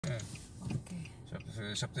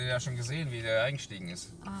Ich habe den ja schon gesehen, wie der eingestiegen ist.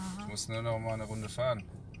 Aha. Ich muss nur noch mal eine Runde fahren.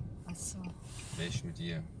 Achso. Welch mit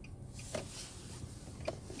dir?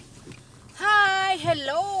 Hi!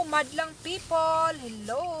 Hello! Madlang people!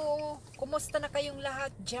 Hello! Kumusta na kayong lahat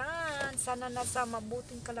dyan? Sana nasa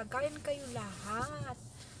mabuting kalagayan kayo lahat.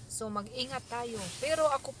 So mag-ingat tayo. Pero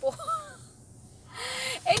ako po...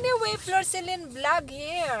 Anyway, Florceline Vlog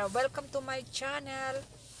here. Welcome to my channel.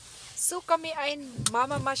 So kami ay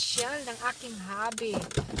mamamasyal ng aking hobby.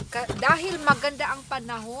 Dahil maganda ang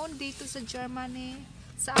panahon dito sa Germany,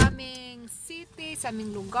 sa aming city, sa aming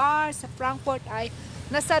lugar, sa Frankfurt ay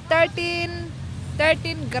nasa 13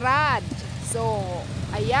 grad. So,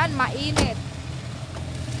 ayan, mainit.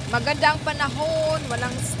 Maganda ang panahon,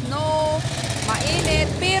 walang snow, mainit,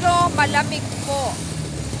 pero malamig po.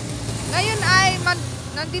 Ngayon ay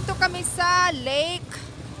nandito kami sa lake,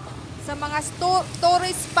 sa mga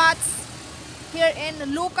tourist spots here in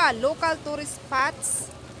local tourist spots.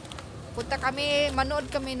 Punta kami, manood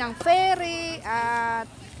kami ng ferry at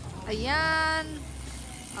ayan,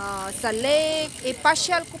 sa lake.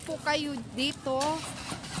 Ipasyal ko po kayo dito.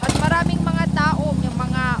 At maraming mga tao, yung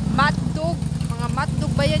mga matdog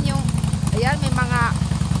ba yan yung, ayan, may mga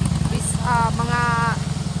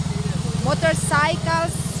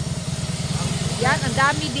motorcycles. Yan, ang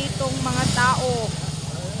dami ditong mga tao.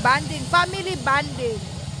 Banding, family banding.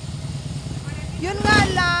 Yun nga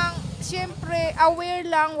lang, siyempre, aware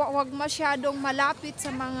lang, wag masyadong malapit sa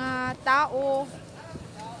mga tao.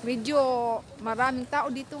 Medyo maraming tao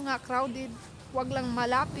dito nga, crowded. Wag lang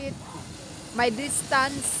malapit. May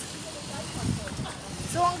distance.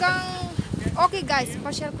 So hanggang, okay guys,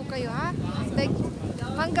 pasyal ko kayo ha. Like,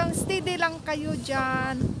 hanggang steady lang kayo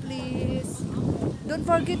dyan, please. Don't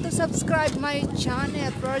forget to subscribe my channel,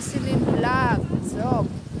 Florceline Vlog. So,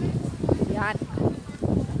 yan.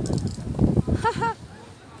 Haha.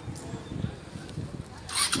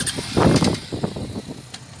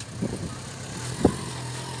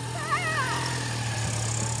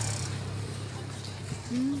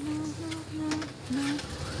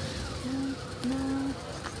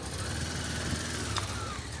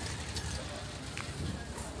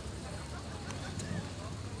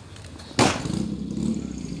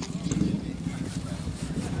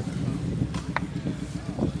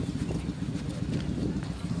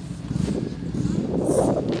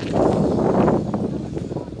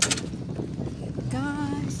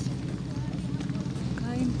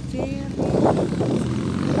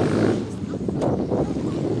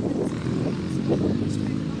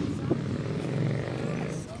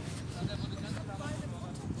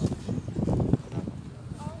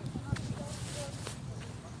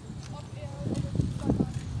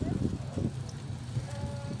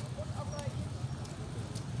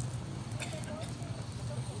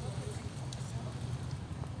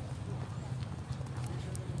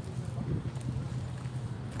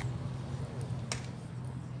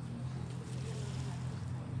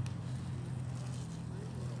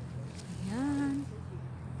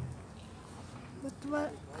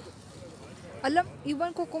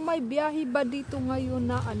 Iwan ko kung may biyahe ba dito ngayon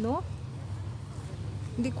na ano.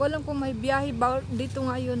 Hindi ko alam kung may biyahe ba dito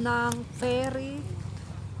ngayon ng ferry.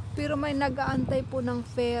 Pero may nag-aantay po ng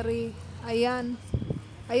ferry. Ayan.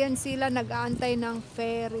 Ayan sila nag-aantay ng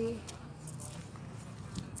ferry.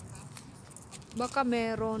 Baka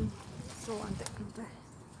meron. So, antay.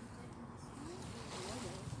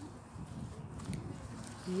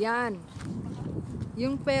 Yan.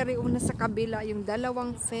 Yung ferry una sa kabila, yung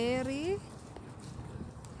dalawang ferry.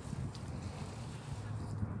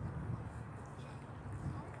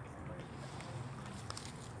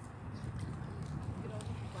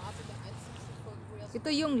 Ito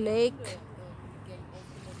yung lake.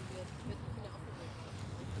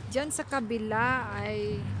 Diyan sa kabila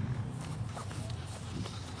ay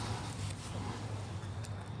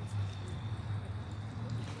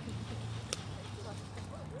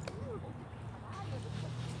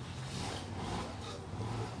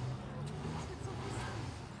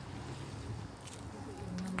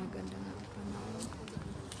maganda na ang panahon.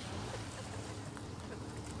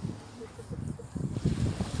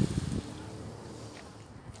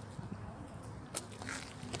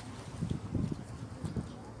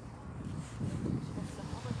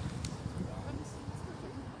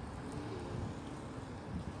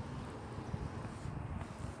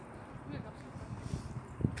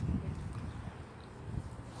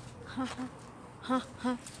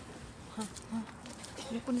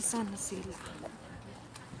 Ano ko na sana sila.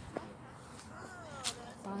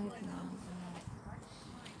 Pangit na.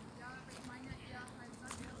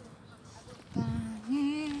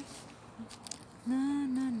 Pangit. Na.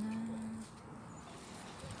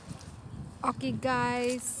 Okay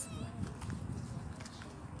guys.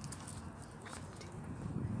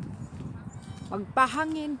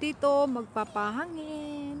 Magpahangin dito,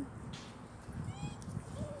 magpapahangin.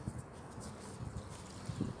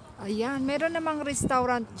 Ayan, meron namang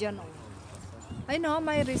restaurant dyan. Ay no,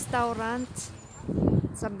 may restaurant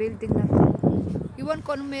sa building na to. Iwan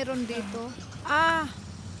ko ano meron dito. Ah,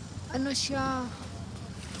 ano siya?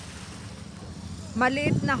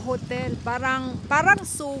 Maliit na hotel, parang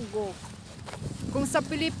sugo. Kung sa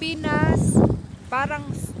Pilipinas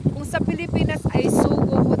ay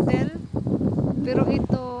sugo hotel, pero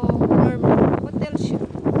ito normal hotel siya.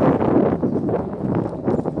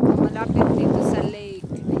 Malapit dito sa lake.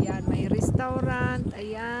 Ayan, may restaurant,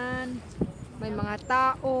 ayan. May mga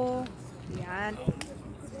tao. Ayan.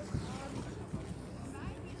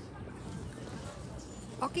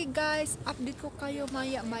 Okay guys, update ko kayo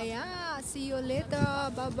maya-maya. See you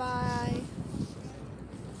later. Bye-bye.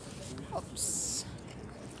 Oops.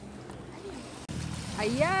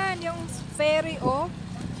 Ayan, yung ferry, oh.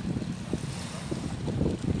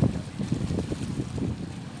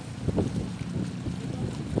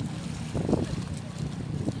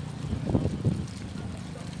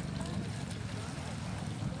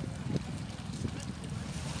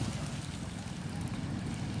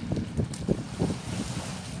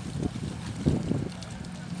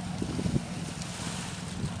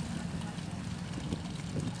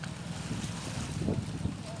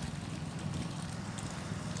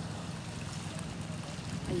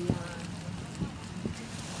 Ayan.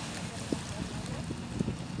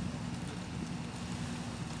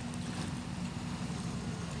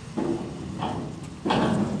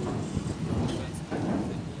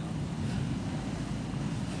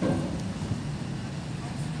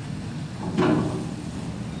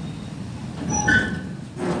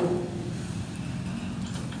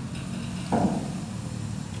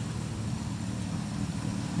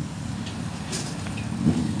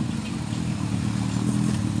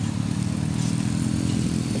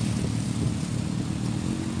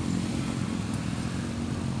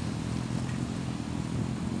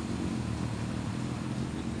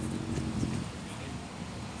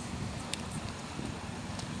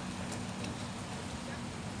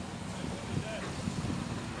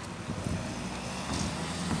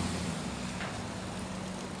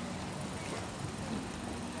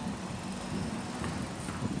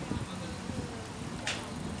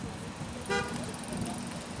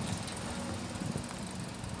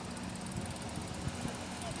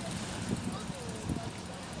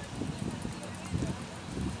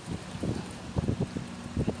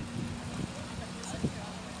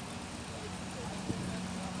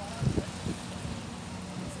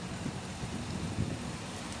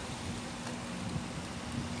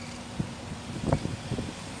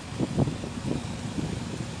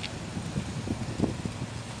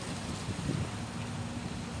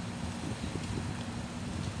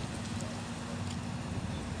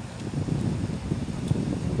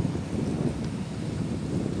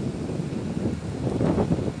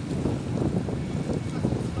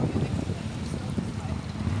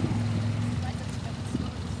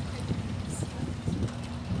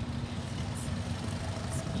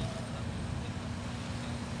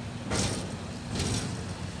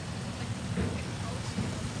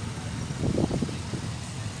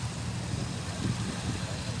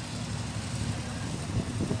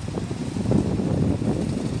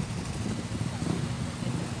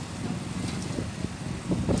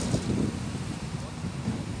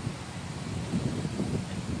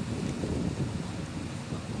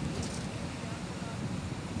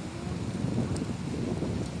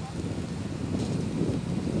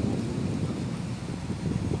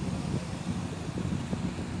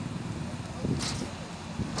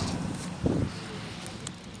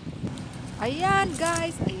 Ayan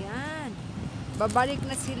guys, ayan. Babalik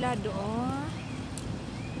na sila doon.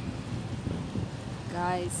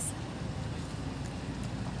 Guys.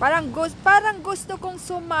 Parang gusto kong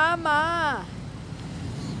sumama.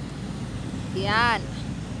 Yan.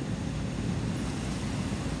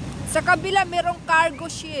 Sa kabila merong cargo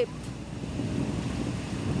ship.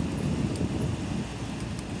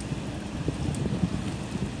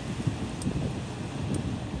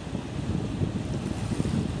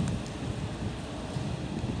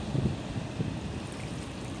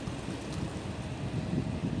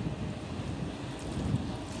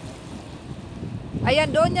 Ayan,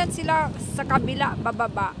 doon yan sila sa kabila,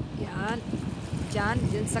 bababa. Yan.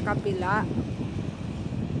 Diyan sa kabila.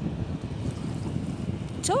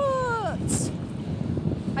 Toots!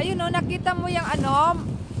 Ayun o, nakita mo yung ano,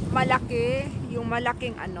 malaki. Yung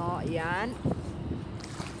malaking ano, yan.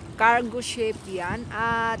 cargo ship yan.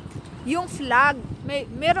 At yung flag,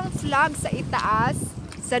 merong flag sa itaas,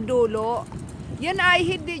 sa dulo. Yan ay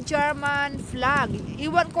hindi German flag.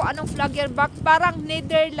 Iwan ko anong flag yan. Parang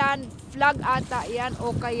Netherlands flag ata yan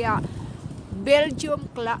o kaya Belgium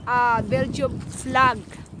flag.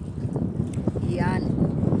 Yan.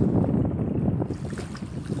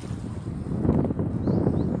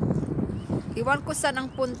 Iwan ko saan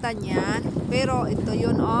ang punta niyan. Pero ito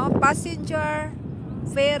yun, oh. Passenger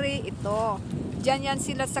ferry ito. Diyan yan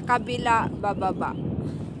sila sa kabila, bababa.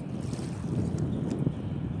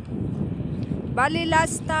 Bali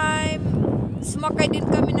last time, sumakay din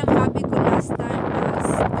kami ng hubby ko last time.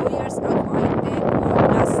 2 years ago, I think. Or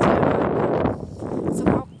last year.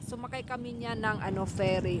 Sumakay kami niya ng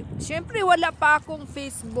ferry. Siyempre, wala pa akong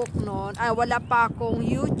Facebook noon. Wala pa akong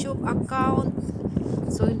YouTube account.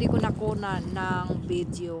 So, hindi ko nakunan ng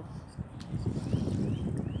video.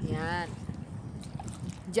 Yan.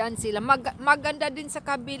 Diyan sila. Maganda din sa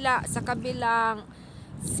kabila, sa kabilang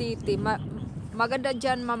city. Maganda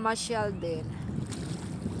dyan mamasyal din.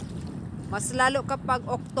 Mas lalo kapag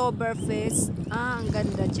Oktoberfest. Ang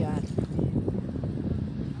ganda dyan.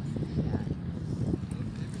 Yan.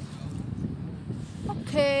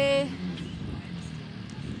 Okay.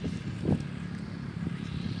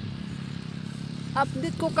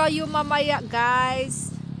 Update ko kayo mamaya,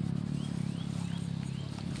 guys.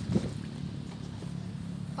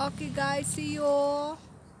 Okay, guys. See you.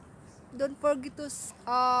 Don't forget to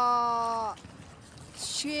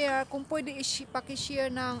share. Kung pwede,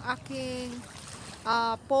 paki-share ng aking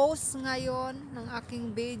post ngayon, ng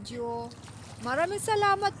aking video. Maraming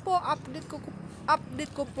salamat po.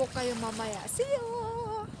 Update ko po kayo mamaya. See you.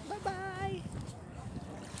 Bye-bye.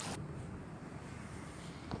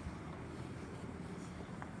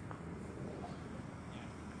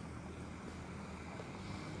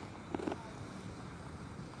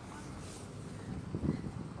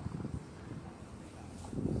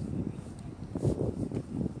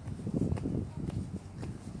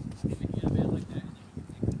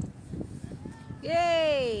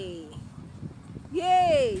 Yay!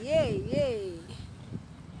 Yay! Yay! Yay!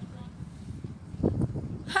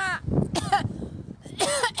 Ha!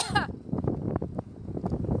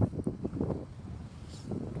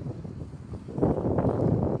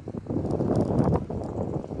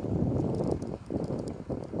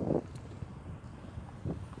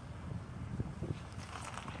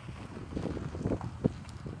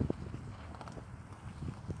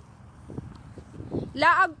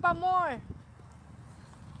 Laag pa more.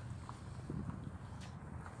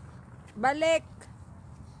 Balik.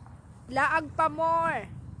 Laag pa more.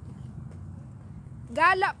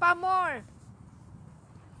 Gala pa more.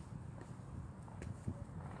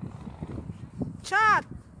 Chat.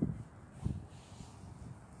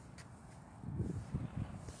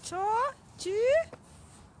 Cho. Chi.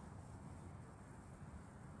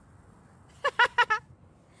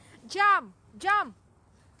 Jump. Jump.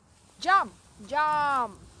 Jump.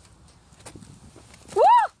 Jump.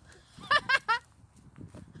 Woo!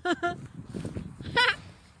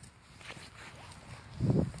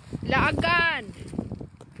 Laagan.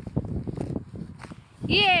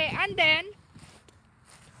 Yeah, and then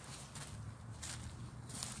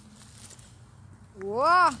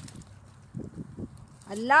wow.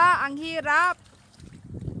 Ala, ang hirap.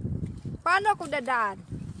 Paano ako dadaan?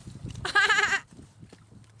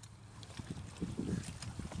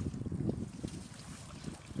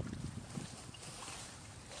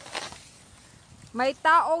 May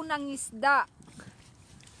taong nangisda.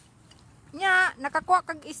 Nya, nakakuha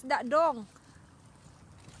kag isda dong.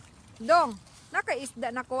 Dong,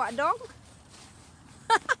 nakaisda nakuha dong.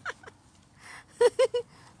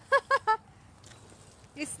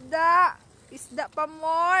 Isda, isda pa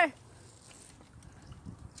more.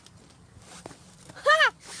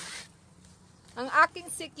 Ang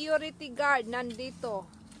aking security guard nandito.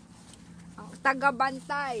 Ang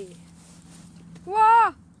taga-bantay.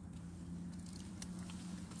 Wow!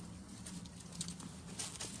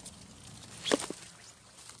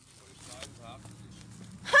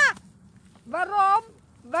 Warum?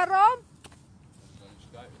 Warum?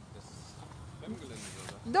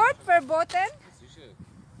 Dort verboten?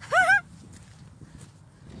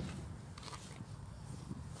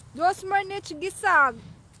 Du hast mir nicht gesagt.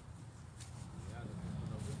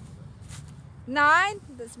 Nein,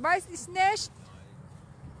 das weiß ich nicht.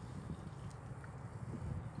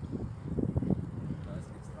 Da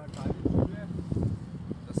ist extra keine Tür,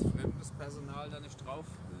 dass fremdes Personal da nicht drauf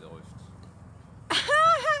läuft.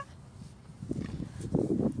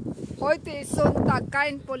 Heute ist Sonntag,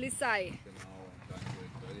 kein Polizei. Genau, danke.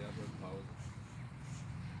 Ja,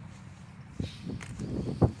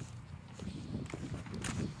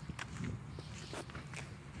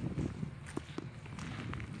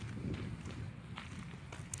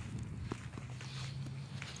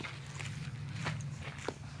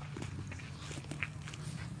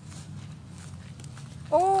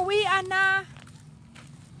 Hana.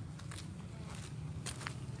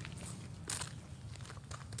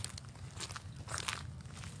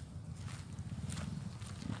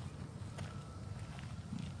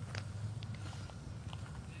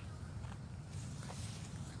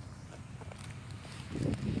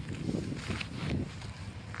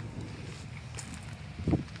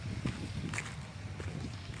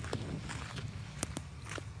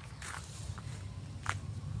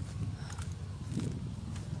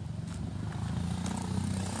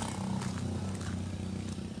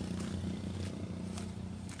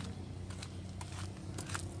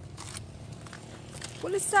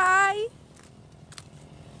 Pulisay!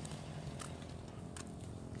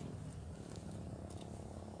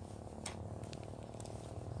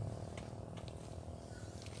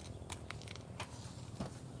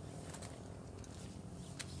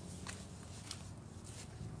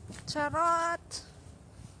 Charot!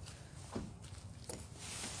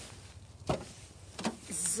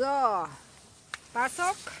 So,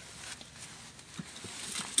 pasok!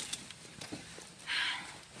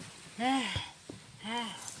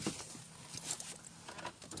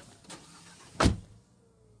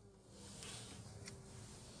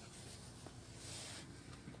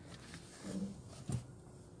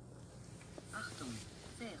 Achtung,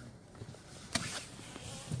 Fähre.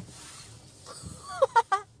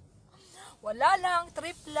 Wala lang,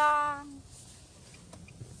 trip lang.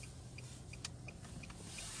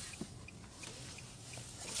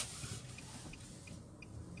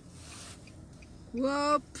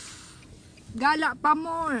 Whoop! Gala pa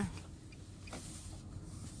more.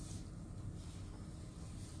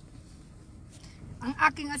 Ang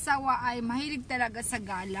aking asawa ay mahilig talaga sa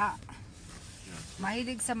gala.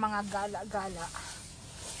 Mahilig sa mga gala-gala.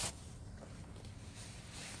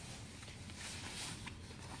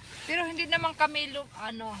 Pero hindi naman kami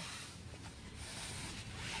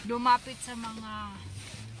lumapit sa mga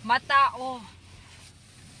matao.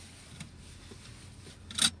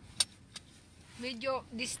 Medyo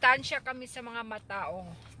distansya kami sa mga matao.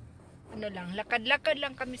 Ano lang, lakad-lakad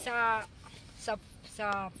lang kami sa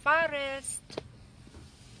forest.